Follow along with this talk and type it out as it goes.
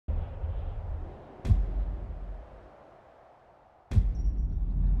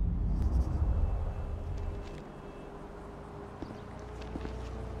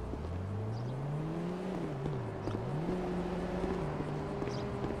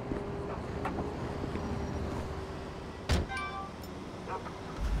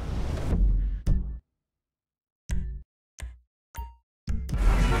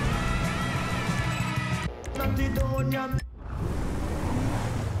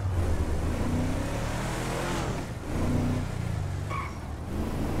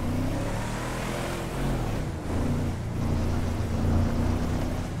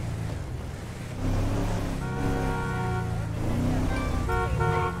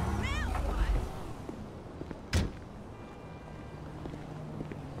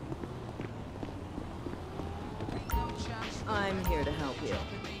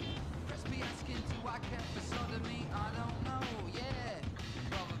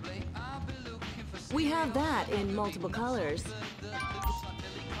We have that in multiple colors.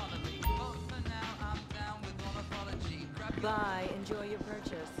 Bye. Enjoy your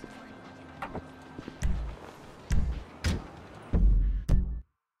purchase.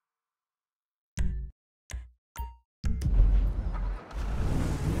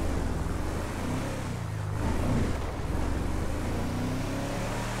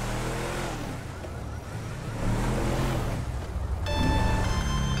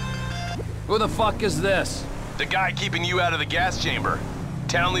 Who the fuck is this? The guy keeping you out of the gas chamber.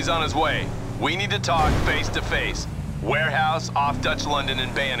 Townley's on his way. We need to talk face to face. Warehouse off Dutch London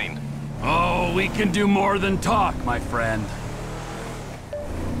and Banning. Oh, we can do more than talk, my friend.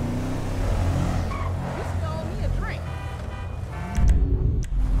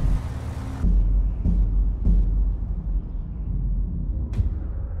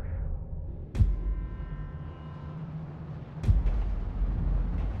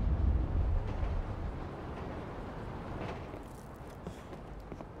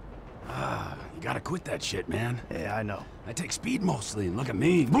 You gotta quit that shit, man. Yeah, I know. I take speed mostly, and look at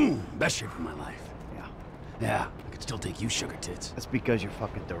me. Boom! Best shape of my life. Yeah. Yeah, I could still take you, sugar tits. That's because you're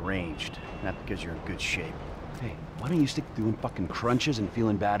fucking deranged, not because you're in good shape. Hey, why don't you stick to doing fucking crunches and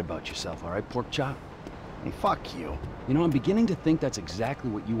feeling bad about yourself, all right, pork chop? Hey, fuck you. You know, I'm beginning to think that's exactly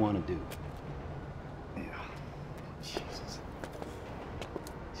what you want to do. Yeah. Jesus.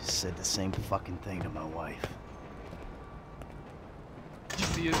 Just said the same fucking thing to my wife. You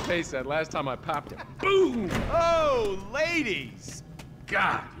see his face that last time I popped him. Boom! Oh, ladies!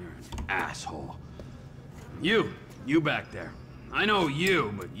 God, you're an asshole. You back there. I know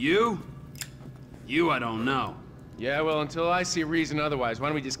you, but you I don't know. Yeah, well, until I see reason otherwise, why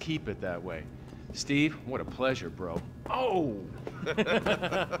don't we just keep it that way? Steve, what a pleasure, bro. Oh!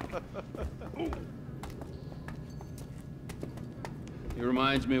 He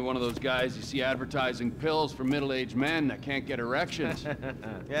reminds me of one of those guys you see advertising pills for middle-aged men that can't get erections.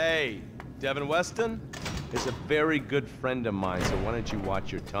 Hey, Devin Weston is a very good friend of mine, so why don't you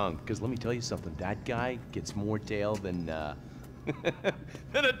watch your tongue? Because let me tell you something, that guy gets more tail than, than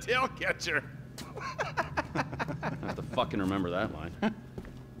a tail catcher. I have to fucking remember that line.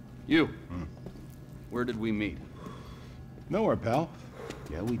 You, where did we meet? Nowhere, pal.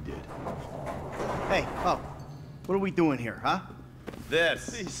 Yeah, we did. Hey, oh, what are we doing here, huh? This.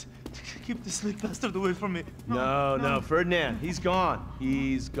 Please, keep this slick bastard away from me. No, Ferdinand, he's gone.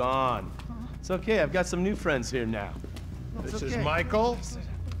 He's gone. It's okay, I've got some new friends here now. This is Michael,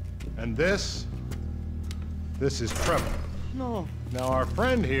 and this is Trevor. No. Now, our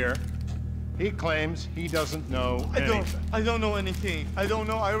friend here, he claims he doesn't know anything. I don't know anything. I don't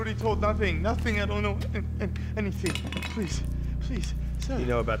know. I already told nothing. Nothing. I don't know anything. Please, sir. You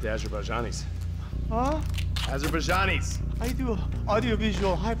know about the Azerbaijanis? Huh? Azerbaijanis. I do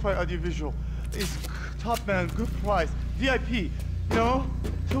audiovisual, hi-fi audiovisual. It's top man, good price, VIP. You know?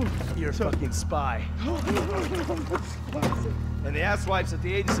 You're a fucking spy. And the asswipes at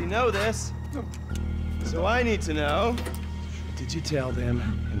the agency know this. So I need to know, what did you tell them,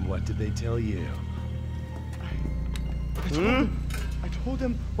 and what did they tell you? I told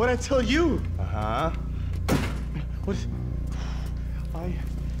them what I tell you. Uh-huh. What?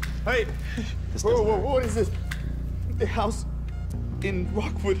 Hey! Whoa, what is this? The house in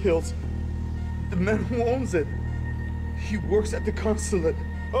Rockwood Hills. The man who owns it. He works at the consulate.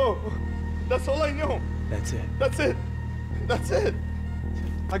 Oh, that's all I know. That's it. That's it. That's it.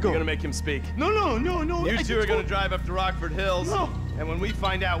 I go. You're gonna make him speak. No. You two are gonna drive up to Rockford Hills. No. And when we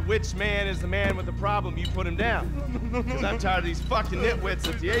find out which man is the man with the problem, you put him down. Because I'm tired of these fucking nitwits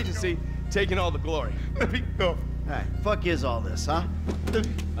at the agency taking all the glory. Let me go. Hey, fuck is all this, huh? I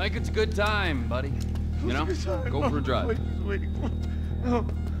think it's a good time, buddy. You know, go for a drive. Wait. No.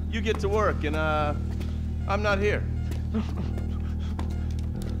 You get to work, and I'm not here.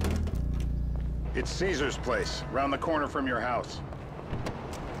 It's Caesar's place, round the corner from your house.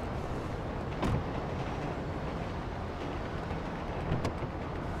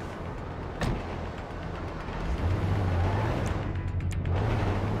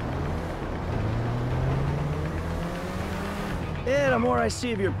 Yeah, the more I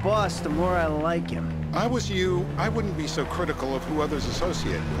see of your boss, the more I like him. I was you, I wouldn't be so critical of who others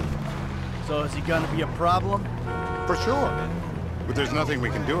associate with. So is he gonna be a problem? For sure. But there's nothing we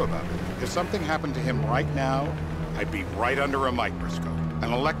can do about it. If something happened to him right now, I'd be right under a microscope.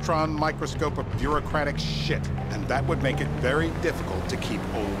 An electron microscope of bureaucratic shit. And that would make it very difficult to keep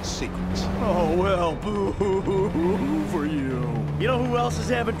old secrets. Oh, well, boo-hoo-hoo for you. You know who else is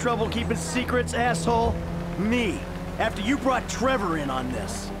having trouble keeping secrets, asshole? Me. After you brought Trevor in on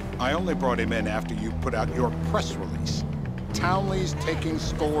this. I only brought him in after you put out your press release. Townley's taking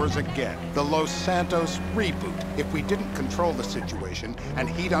scores again. The Los Santos reboot. If we didn't control the situation and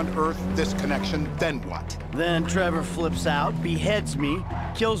he'd unearthed this connection, then what? Then Trevor flips out, beheads me,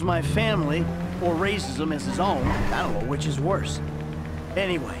 kills my family, or raises them as his own. I don't know which is worse.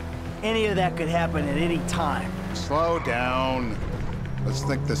 Anyway, any of that could happen at any time. Slow down. Let's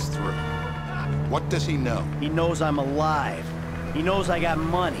think this through. What does he know? He knows I'm alive. He knows I got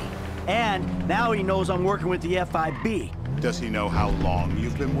money. And now he knows I'm working with the FIB. Does he know how long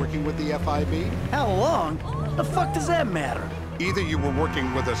you've been working with the FIB? How long? The fuck does that matter? Either you were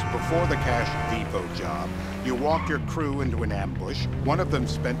working with us before the Cash Depot job, you walked your crew into an ambush, one of them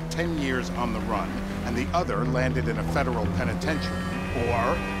spent 10 years on the run, and the other landed in a federal penitentiary.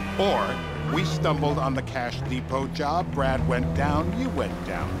 Or we stumbled on the Cash Depot job, Brad went down, you went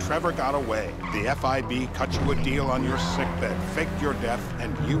down, Trevor got away. The FIB cut you a deal on your sickbed, faked your death,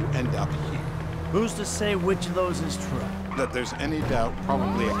 and you end up here. Who's to say which of those is true? That there's any doubt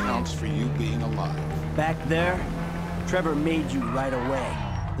probably accounts for you being alive. Back there, Trevor made you right away.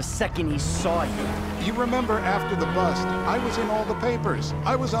 The second he saw you. You remember after the bust, I was in all the papers.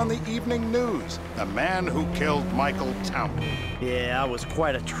 I was on the evening news. The man who killed Michael Townley. Yeah, I was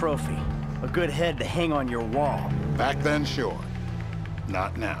quite a trophy. A good head to hang on your wall. Back then, sure.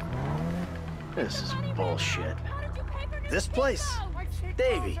 Not now. This is bullshit. This place?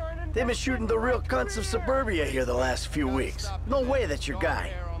 Davey, they've been shooting the real cunts of suburbia here the last few weeks. No way that's your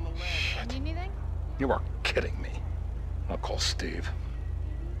guy. Need anything? You are kidding me. I'll call Steve.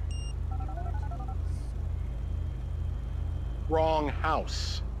 Wrong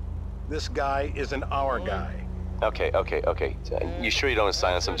house. This guy isn't our guy. Okay. You sure you don't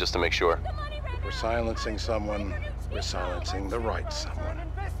silence him just to make sure? If we're silencing someone, we're silencing the right someone.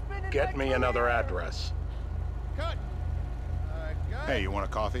 Get me another address. Hey, you want a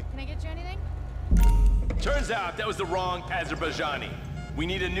coffee? Can I get you anything? Turns out that was the wrong Azerbaijani. We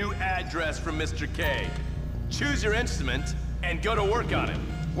need a new address from Mr. K. Choose your instrument and go to work on it.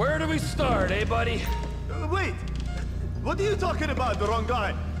 Where do we start, eh, buddy? Wait! What are you talking about, the wrong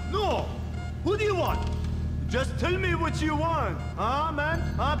guy? No! Who do you want? Just tell me what you want. Huh, man?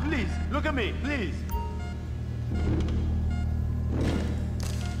 Huh, please. Look at me, please.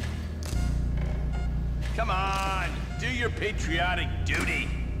 Come on, do your patriotic duty.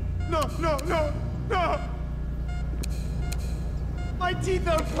 No! My teeth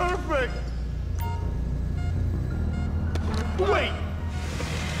are perfect! Wait!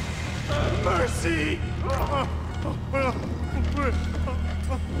 Mercy!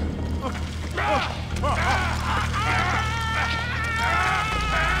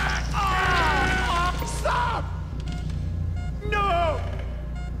 Stop! No!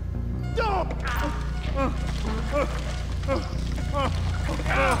 Stop!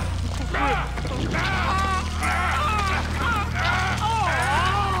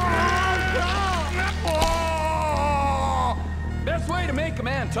 Best way to make a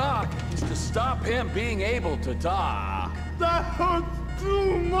man talk is to stop him being able to talk. That hurts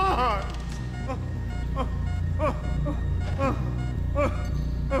too much!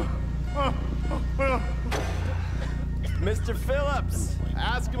 Mr. Phillips,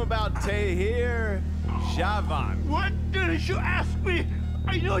 ask him about Tahir Javan. What did you ask me?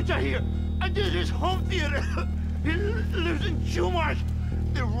 I know Tahir. I did his home theater. He lives in Chumash.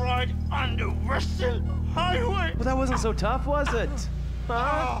 They're right on the Western Highway. But that wasn't so tough, was it?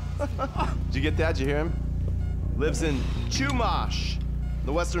 Huh? Did you get that? Did you hear him? Lives in Chumash,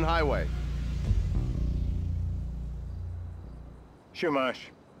 the Western Highway. Shumash,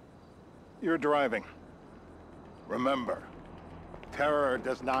 you're driving. Remember, terror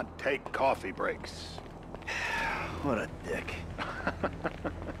does not take coffee breaks. What a dick.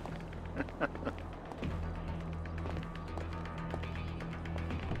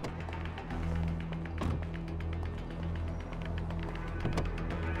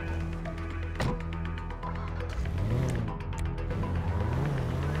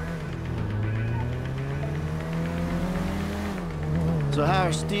 So how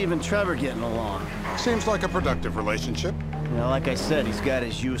are Steve and Trevor getting along? Seems like a productive relationship. You know, like I said, he's got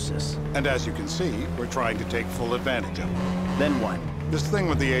his uses. And as you can see, we're trying to take full advantage of it. Then what? This thing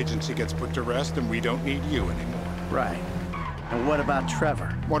with the agency gets put to rest and we don't need you anymore. Right. And what about Trevor?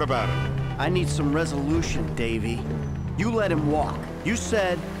 What about it? I need some resolution, Davey. You let him walk. You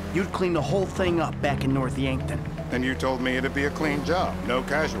said you'd clean the whole thing up back in North Yankton. And you told me it'd be a clean job, no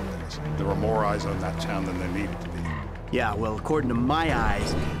casualties. There were more eyes on that town than there needed to be. Yeah, well, according to my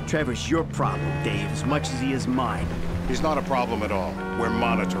eyes, Trevor's your problem, Dave, as much as he is mine. He's not a problem at all. We're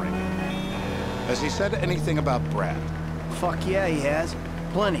monitoring him. Has he said anything about Brad? Fuck yeah, he has.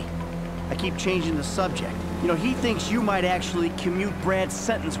 Plenty. I keep changing the subject. You know, he thinks you might actually commute Brad's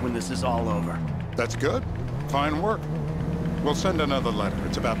sentence when this is all over. That's good. Fine work. We'll send another letter.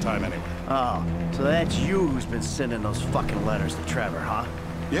 It's about time anyway. Oh, so that's you who's been sending those fucking letters to Trevor, huh?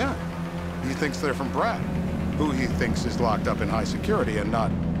 Yeah. He thinks they're from Brad, who he thinks is locked up in high security and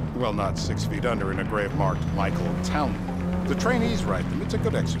not, well, not 6 feet under in a grave marked Michael Townley. The trainees write them. It's a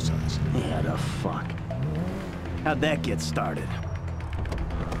good exercise. Yeah, the fuck. How'd that get started?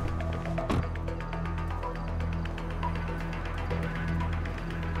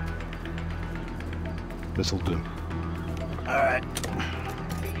 This'll do. All right.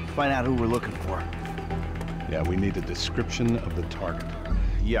 Find out who we're looking for. Yeah, we need a description of the target.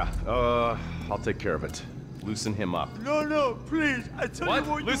 Yeah, I'll take care of it. Loosen him up. No, please. I tell What?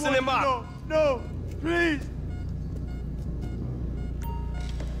 you what Loosen you him want. up. No, please.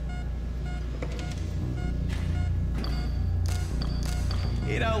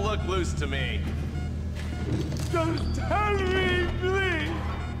 He don't look loose to me. Just tell me, please.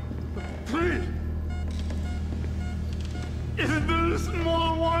 Please. Isn't there a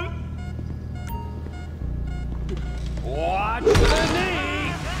smaller one? Watch the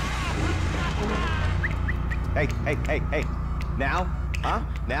knee! Hey. Now? Huh?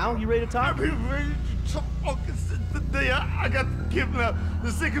 Now? You ready to talk? I've been ready to talk since the day I got kidnapped.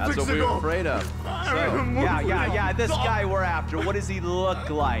 The second That's weeks what we were ago. afraid of. Yeah. This guy we're after, what does he look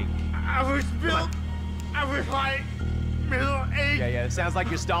like? I was built. I was like middle age. Yeah, it sounds like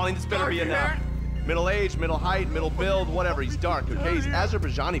you're stalling. This better be enough. Middle age, middle height, middle build, whatever. He's dark, okay? He's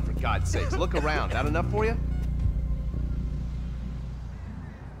Azerbaijani, for God's sakes. Look around. That enough for you?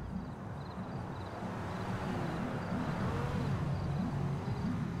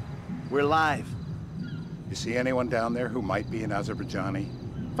 We're live. You see anyone down there who might be an Azerbaijani?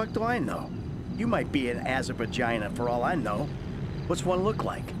 Fuck do I know? You might be an Azerbaijani for all I know. What's one look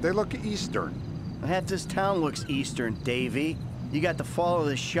like? They look Eastern. Half this town looks Eastern, Davy. You got the fall of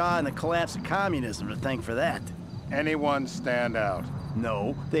the Shah and the collapse of communism to thank for that. Anyone stand out?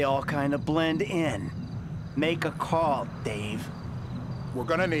 No, they all kind of blend in. Make a call, Dave. We're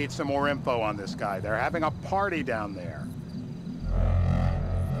gonna need some more info on this guy. They're having a party down there.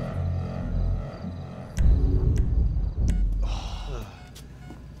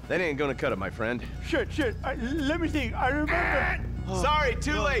 That ain't gonna cut it, my friend. Shit. Let me think. I remember. Sorry,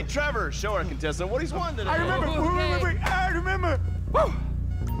 too late. Trevor, show our contestant what he's won today. I remember. Wait. I remember. Woo!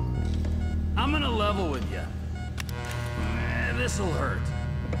 I'm gonna level with you. This'll hurt.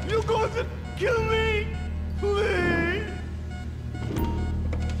 You going to kill me? Please.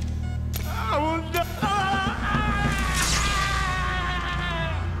 I will die.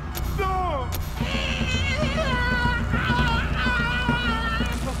 No.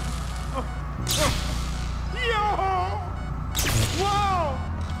 Yo! Wow!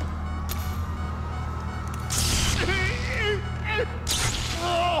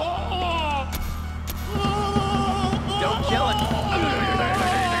 Don't kill it.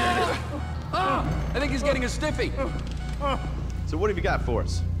 I think he's getting a stiffy. So what have you got for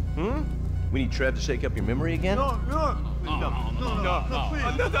us? We need Trev to shake up your memory again? No,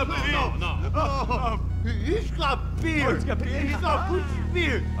 he's got beard. He's got beard? He's got Gucci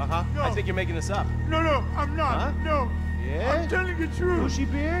beard. Uh-huh. No. I think you're making this up. No, I'm not. Huh? No. Yeah? I'm telling the truth. Bushy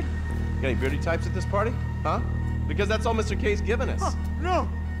beard? Got any beardy types at this party? Huh? Because that's all Mr. K's given us. No.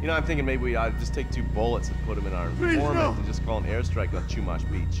 You know, I'm thinking maybe we ought to just take 2 bullets and put them in our Please, informant no. and just call an airstrike on Chumash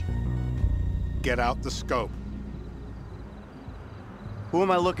Beach. Get out the scope. Who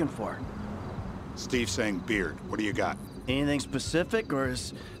am I looking for? Steve's saying beard. What do you got? Anything specific, or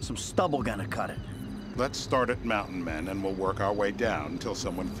is some stubble gonna cut it? Let's start at Mountain Men, and we'll work our way down until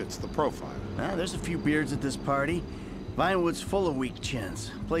someone fits the profile. There's a few beards at this party. Vinewood's full of weak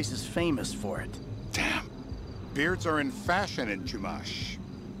chins. Place is famous for it. Damn. Beards are in fashion in Chumash.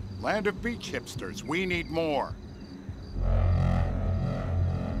 Land of beach hipsters. We need more.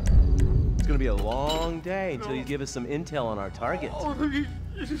 It's gonna be a long day until you give us some intel on our target. Oh,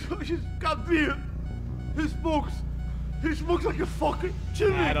 he's got beard. He smokes like a fucking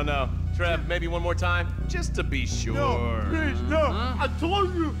chimney. I don't know. Trev, maybe one more time? Just to be sure. No, please, no. I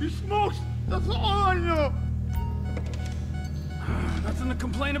told you, he smokes. That's all I know. Nothing to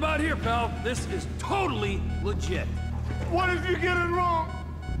complain about here, pal. This is totally legit. What if you get it wrong?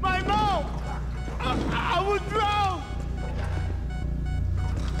 My mouth! I would drown!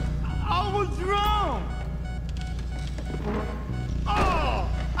 I would drown! Oh!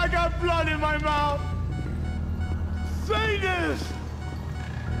 I got blood in my mouth! Say this!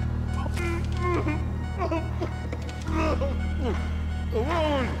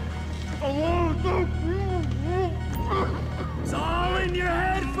 It's all in your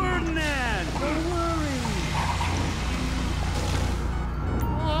head, Ferdinand. Don't worry.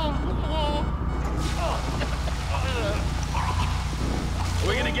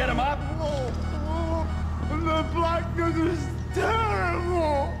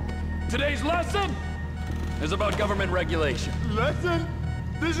 Today's lesson is about government regulation. Lesson?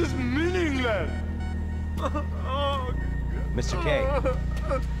 This is meaningless. Mr. K.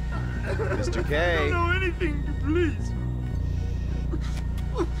 Mr. K. I don't know anything, please.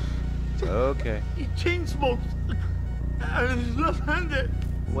 It's okay. He chain smokes. And he's left-handed.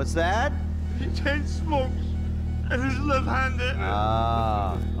 What's that? He chain smokes. And he's left-handed.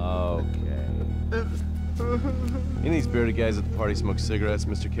 Ah, okay. Any of these bearded guys at the party smoke cigarettes.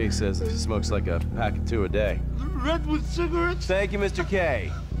 Mr. K says he smokes like a pack of 2 a day. Redwood cigarettes? Thank you, Mr.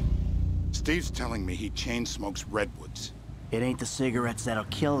 K. Steve's telling me he chain smokes redwoods. It ain't the cigarettes that'll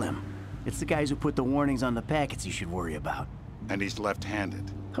kill him. It's the guys who put the warnings on the packets you should worry about. And he's left-handed.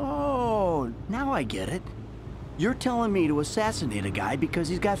 Oh, now I get it. You're telling me to assassinate a guy because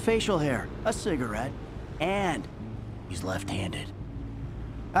he's got facial hair, a cigarette, and he's left-handed.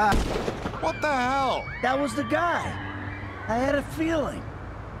 What the hell? That was the guy. I had a feeling.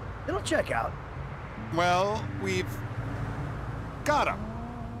 It'll check out. Well, we've got him.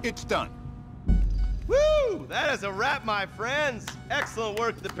 It's done. Woo! That is a wrap, my friends. Excellent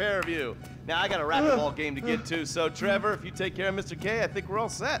work, the pair of you. Now, I got a racquetball game to get to, so Trevor, if you take care of Mr. K, I think we're all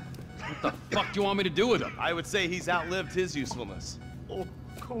set. What the fuck do you want me to do with him? I would say he's outlived his usefulness. Oh,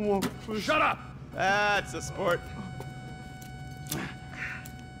 come on, please. Shut up! That's a sport.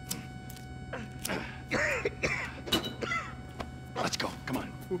 Let's go, come on.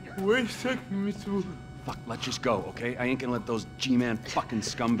 Where's taking me to? Fuck, let's just go, okay? I ain't gonna let those G-Man fucking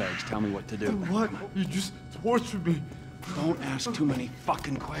scumbags tell me what to do. What? You just tortured me. Don't ask too many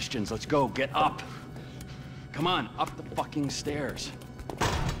fucking questions. Let's go, get up. Come on, up the fucking stairs.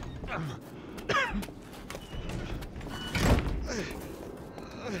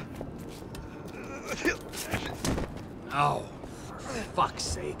 Oh, for fuck's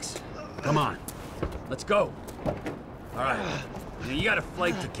sakes. Come on, let's go. All right, now you got a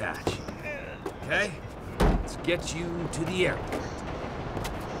flight to catch, okay? Let's get you to the airport.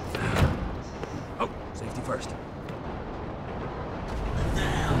 Oh, safety first.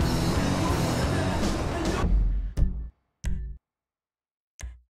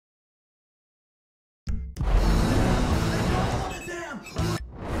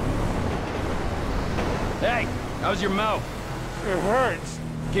 Hey, how's your mouth? It hurts.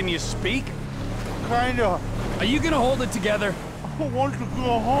 Can you speak? Kinda. Are you gonna hold it together? I want to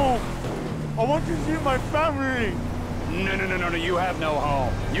go home. I want to see my family. No, you have no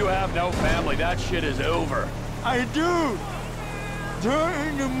home. You have no family. That shit is over. I do. They're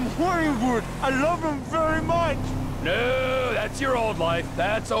in the Morningwood. I love them very much. No, that's your old life.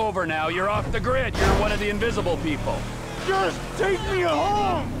 That's over now. You're off the grid. You're one of the invisible people. Just take me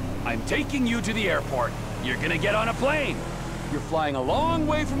home. I'm taking you to the airport. You're gonna get on a plane. You're flying a long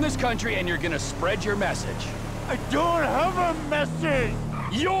way from this country and you're gonna spread your message. I don't have a message.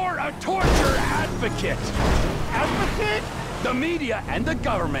 You're a torture advocate. Advocate? The media and the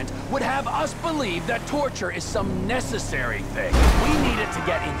government would have us believe that torture is some necessary thing. We needed to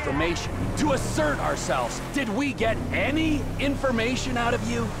get information, to assert ourselves. Did we get any information out of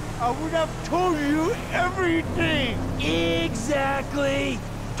you? I would have told you everything. Exactly.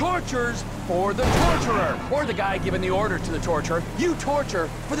 Torture's for the torturer, or the guy giving the order to the torturer. You torture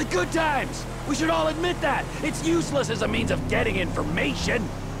for the good times. We should all admit that. It's useless as a means of getting information.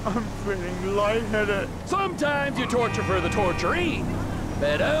 I'm feeling lightheaded. Sometimes you torture for the torturee,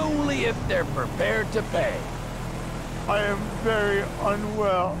 but only if they're prepared to pay. I am very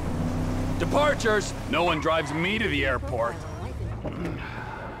unwell. Departures. No one drives me to the airport.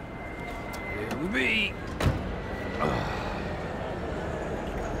 Here we be.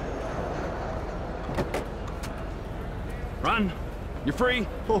 Run. You're free.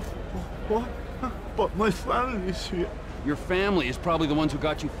 Oh, what? But my family's here. Your family is probably the ones who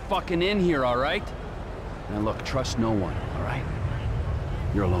got you fucking in here, all right? Now look, trust no one, all right?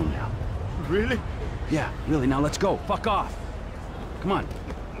 You're alone now. Really? Yeah, really, now let's go. Fuck off. Come on.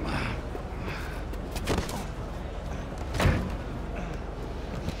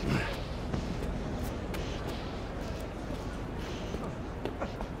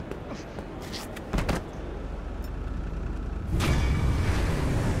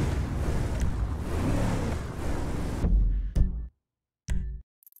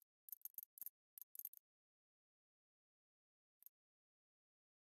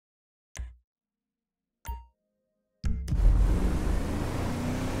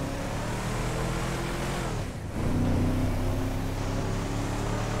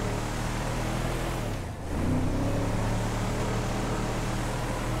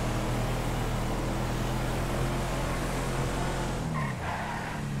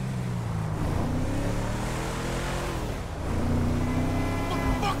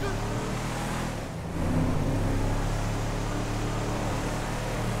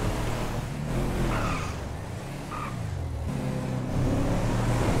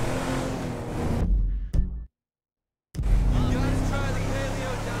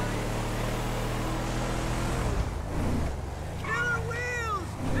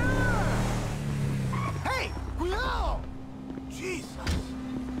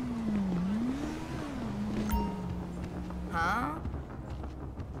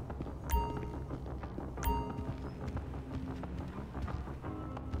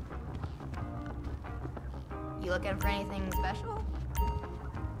 You looking for anything special?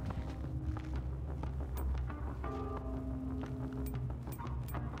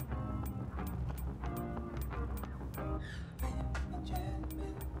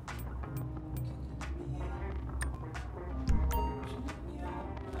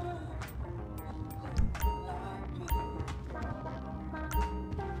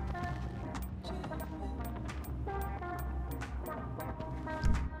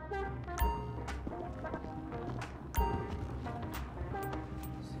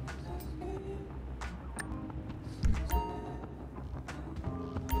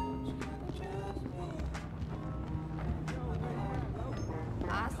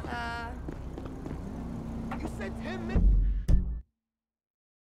 Pasta. You said 10 minutes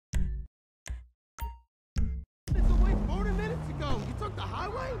away 40 minutes ago. You took the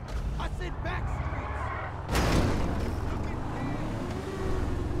highway? I said back streets.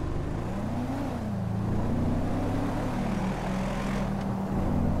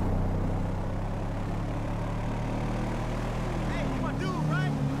 Hey, you my dude,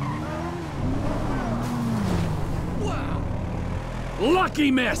 right? Wow!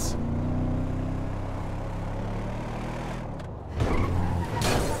 Lucky miss!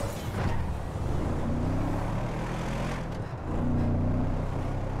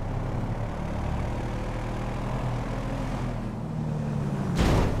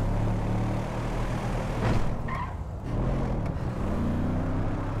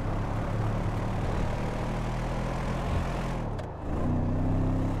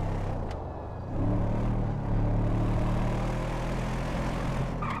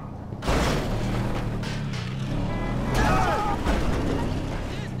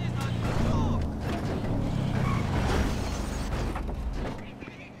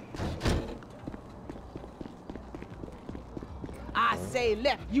 I say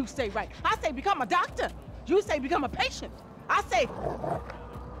left, you say right. I say become a doctor. You say become a patient. I say,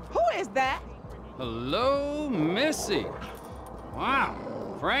 who is that? Hello, Missy. Wow,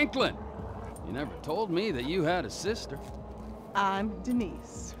 Franklin. You never told me that you had a sister. I'm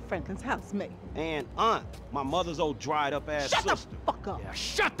Denise, Franklin's housemaid. And Aunt, my mother's old dried up ass Shut sister. the fuck up. Yeah,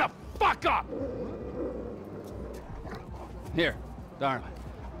 shut the fuck up! Here, darling,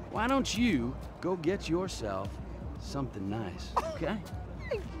 why don't you go get yourself something nice, okay?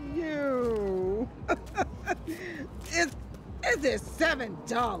 You. Is it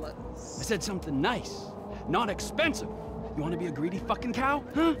 $7? I said something nice, not expensive. You want to be a greedy fucking cow,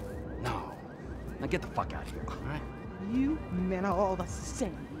 huh? No. Now get the fuck out of here, all right? You men are all the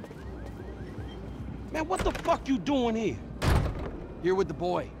same. Man, what the fuck you doing here? Here with the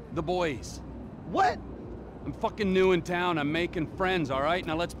boys. What? I'm fucking new in town. I'm making friends, all right?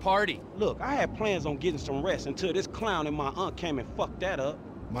 Now let's party. Look, I had plans on getting some rest until this clown and my aunt came and fucked that up.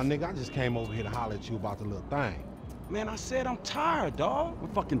 My nigga, I just came over here to holler at you about the little thing. Man, I said I'm tired, dawg.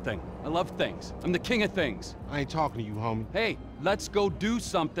 What fucking thing? I love things. I'm the king of things. I ain't talking to you, homie. Hey, let's go do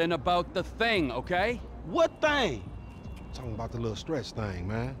something about the thing, okay? What thing? I'm talking about the little stretch thing,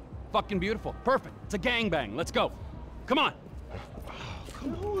 man. Fucking beautiful. Perfect. It's a gangbang. Let's go. Come on.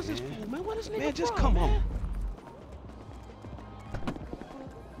 Come on, who is this fool, man? What is nigga Man, just from, come man? on.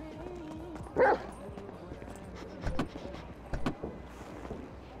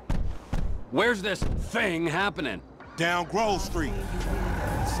 Where's this thing happening? Down Grove Street.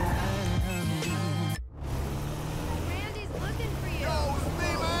 Randy's looking for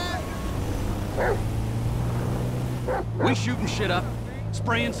you. We shooting shit up,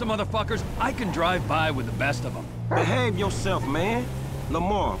 spraying some motherfuckers. I can drive by with the best of them. Behave yourself, man.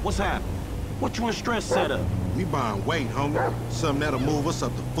 Lamar, what's happening? What you and Stress set up? We buying weight, homie. Something that'll move us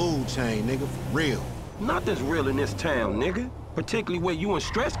up the food chain, nigga, for real. Not this real in this town, nigga. Particularly where you and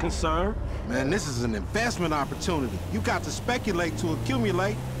Stress concerned. Man, this is an investment opportunity. You got to speculate to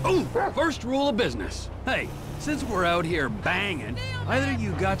accumulate. Ooh, first rule of business. Hey, since we're out here banging, either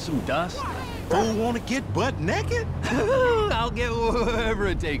you got some dust. Fool wanna get butt naked? I'll get wherever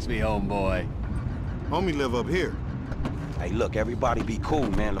it takes me, homeboy. Homie live up here. Hey, look, everybody be cool,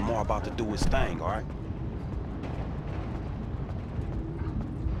 man. Lamar about to do his thing, all right?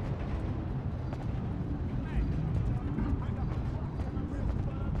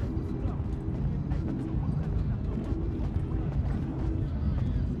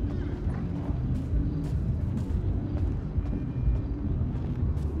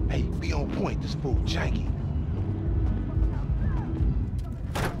 Hey, be on point, this fool janky.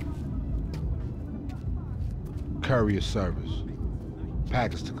 Courier service.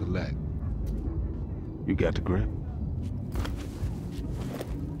 Package to collect. You got the grip?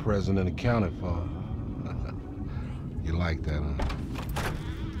 Present and accounted for. You like that, huh?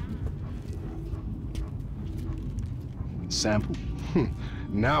 sample?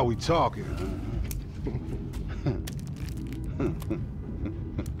 Now we talking.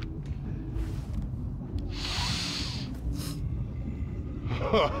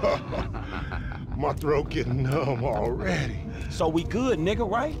 My throat getting numb already. So we good, nigga,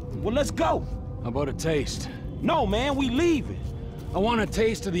 right? Well, let's go. How about a taste? No, man, we leaving. I want a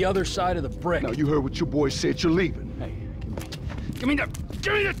taste of the other side of the brick. Now, you heard what your boy said. You're leaving. Hey, give me the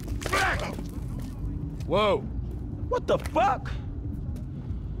back! Whoa. What the fuck?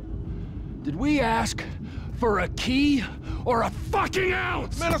 Did we ask for a key or a fucking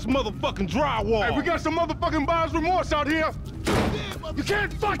ounce? Man, that's motherfucking drywall. Hey, we got some motherfucking buyer's remorse out here. You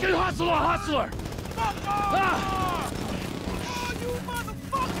can't fucking hustle a hustler! Ah! Oh, you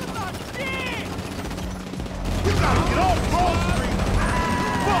motherfuckers are dead! You gotta get off Broad Street!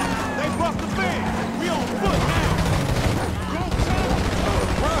 Fuck! They bust the van! We on foot now! Go, Chop!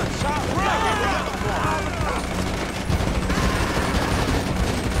 Run, Chop! Run!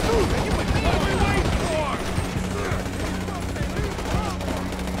 Dude, what are we waiting for?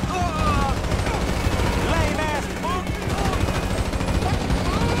 Lame ass punk!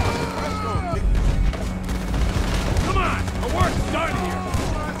 Come on! The work's done here!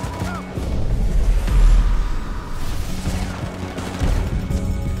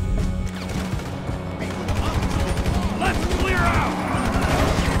 Let's clear out!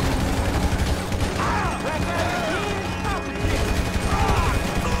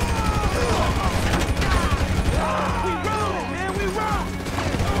 We rolling, man, we roll.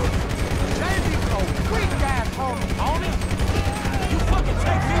 Jamie, quick ass homie. You fucking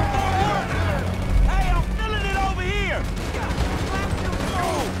take me forward. Hey, I'm feeling it over here.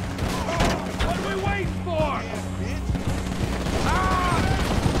 What are we waiting for?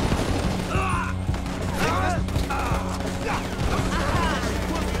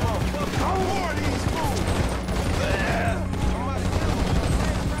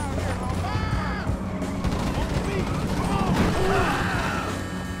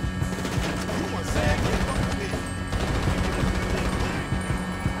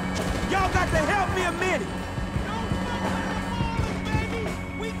 Y'all got to help me a minute.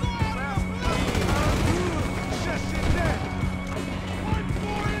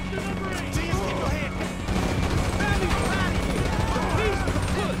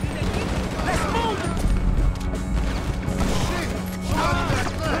 Let's move.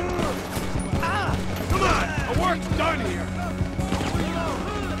 Come on! The work's done here!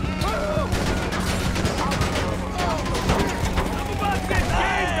 How about this game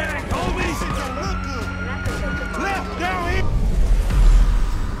back, homies? Left down here!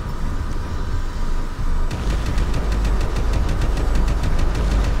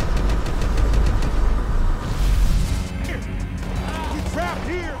 We trapped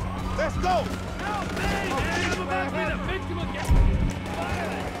here! Let's go! Help me, man! I'm about to be the victim of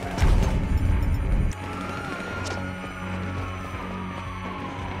violence!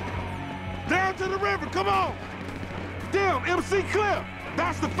 Down to the river, come on! Damn, MC Clip!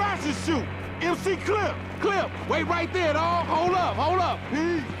 That's the fashion shoot! MC Clip! Clip, wait right there, dawg! Hold up!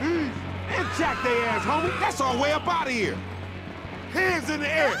 Ease! And jack they ass, homie! That's our way up out of here! Hands in the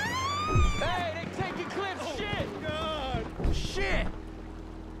air! Hey, they taking Clip's shit! God! Shit!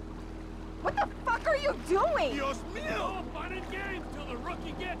 What the fuck are you doing? Dios mío! No fun and games till the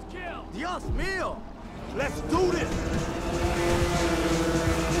rookie gets killed! Dios mío! Let's do this!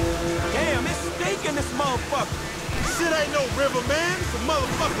 Damn, it's stinking this motherfucker. Shit ain't no river, man! It's a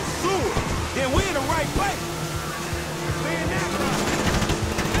motherfucking sewer! Then we in the right place. Man, that's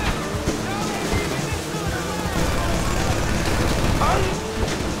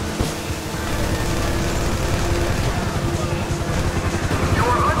You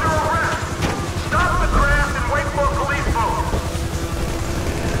are under arrest. Stop the craft and wait for a police boat.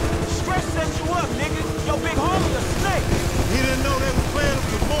 Stretch set you up, nigga. Your big homie a snake. He didn't know they was playing him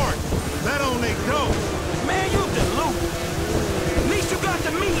for Mark. That on they go. Man, you deluded. At least you got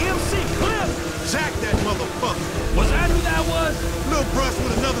to meet MC Clip. Jack that motherfucker. Was that who that was? Little brush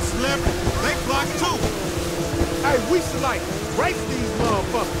with another celebrity. They blocked too. Hey, we should like race these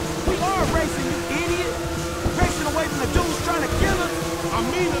motherfuckers. We are racing, you idiot. Racing away from the dudes trying to kill us. I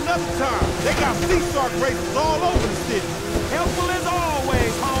mean another time. They got sea shark races all over the city. Helpful as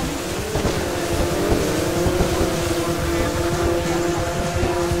always, homie.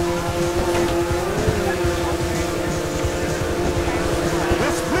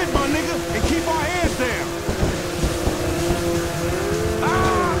 Let's split, my nigga, and keep our heads down.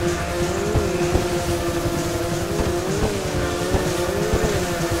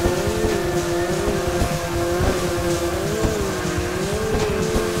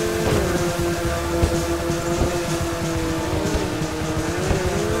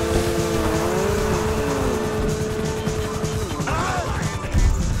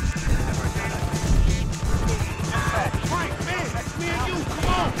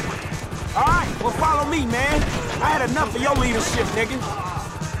 Well, follow me, man. I had enough of your leadership, nigga.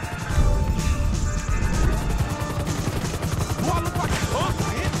 Do I look like a punk,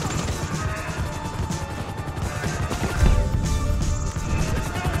 man?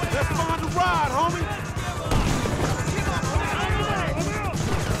 Let's find a ride, homie.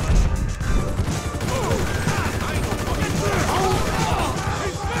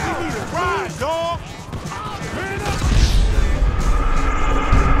 We need a ride, dog.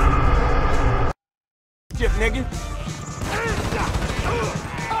 Shit, nigga.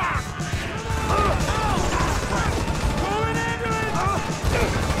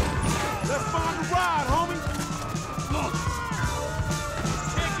 Let's find a ride, homie.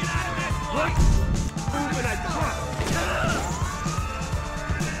 Moving that truck.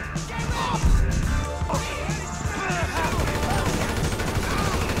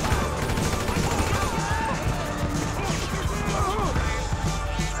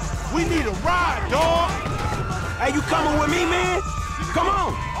 We need a ride, dog. Hey, you coming with me, man? Come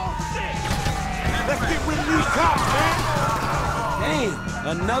on. Let's get rid of these cops, man. Damn,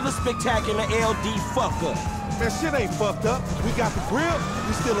 another spectacular LD fuck-up. Man, shit ain't fucked up. We got the grip.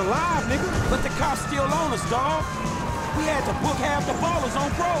 We still alive, nigga. But the cops still on us, dawg. We had to book half the ballers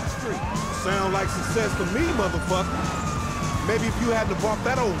on Grove Street. Sound like success to me, motherfucker. Maybe if you hadn't brought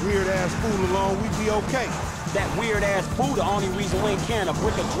that old weird-ass fool along, we'd be okay. That weird-ass fool the only reason we ain't carrying a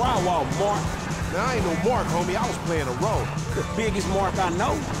brick of drywall, Mark. Now, I ain't no Mark, homie. I was playing a role. The biggest Mark I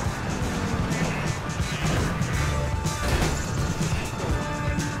know.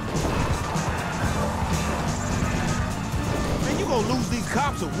 Man, you gonna lose these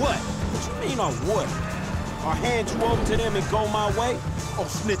cops or what? What you mean on what? Or hand you over to them and go my way? Oh,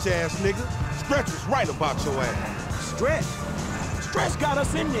 snitch-ass nigga. Stretch was right about your ass. Stretch? Stretch got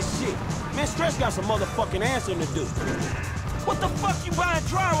us in this shit. Man, Stretch got some motherfucking answering to do. What the fuck you buying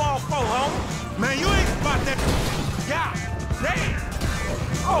drywall for, homie? Man, you ain't about that. God damn.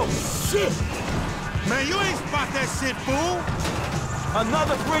 Oh, shit. Man, you ain't spot that shit, fool.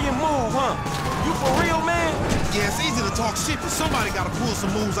 Another brilliant move, huh? You for real, man? Yeah, it's easy to talk shit, but somebody gotta pull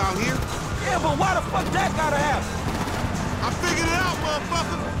some moves out here. Yeah, but why the fuck that gotta happen? I figured it out,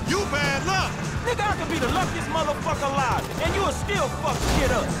 motherfucker. You bad luck. Nigga, I could be the luckiest motherfucker alive, and you would still fuck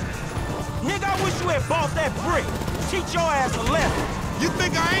shit up. Nigga, I wish you had bought that brick. Teach your ass a lesson. You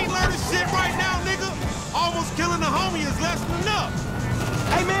think I ain't learning shit right now, nigga? Almost killing a homie is less than enough.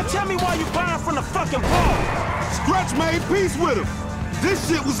 Hey, man, tell me why you buying from the fucking ball. Stretch made peace with him. This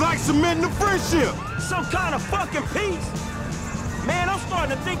shit was like cementing a friendship. Some kind of fucking peace? Man, I'm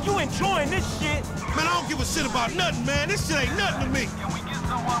starting to think you enjoying this shit. Man, I don't give a shit about nothing, man. This shit ain't nothing to me. Can we get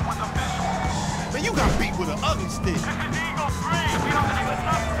someone with a visual? Man, you got beat with an ugly stick. This is Eagle 3. We don't have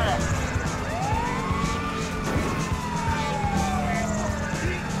enough of that.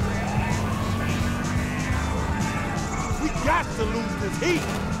 We got to lose this heat.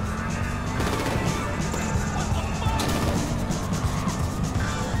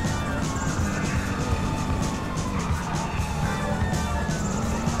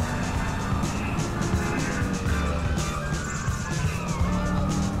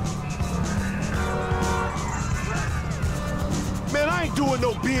 Man, I ain't doing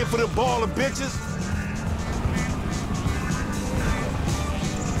no bid for them ballin' bitches.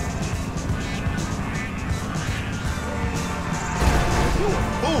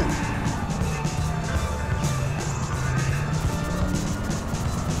 Ooh.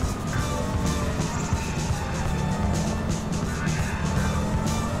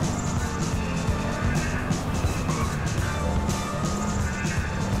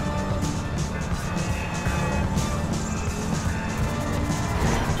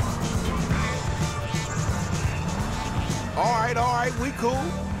 All right, we cool.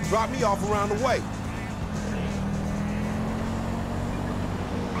 Drop me off around the way.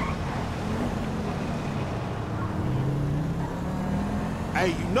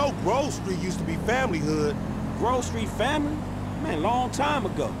 Hey, you know Grove Street used to be family hood. Grove Street family? Man, long time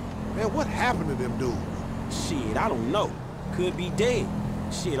ago. Man, what happened to them dudes? Shit, I don't know. Could be dead.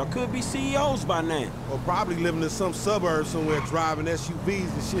 Shit, or could be CEOs by now. Or probably living in some suburb somewhere driving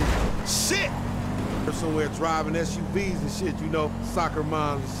SUVs and shit. Shit! Or somewhere driving SUVs and shit, you know, soccer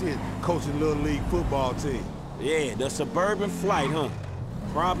moms and shit, coaching Little League football team. Yeah, the suburban flight, huh?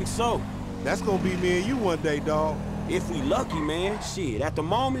 Probably so. That's gonna be me and you one day, dawg. If we lucky, man. Shit, at the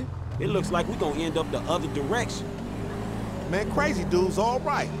moment, it looks like we gonna end up the other direction. Man, crazy dude's all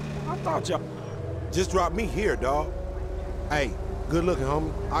right. I thought y'all... Just drop me here, dawg. Hey, good looking,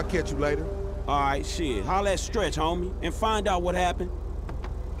 homie. I'll catch you later. All right, shit. Holla at Stretch, homie, and find out what happened.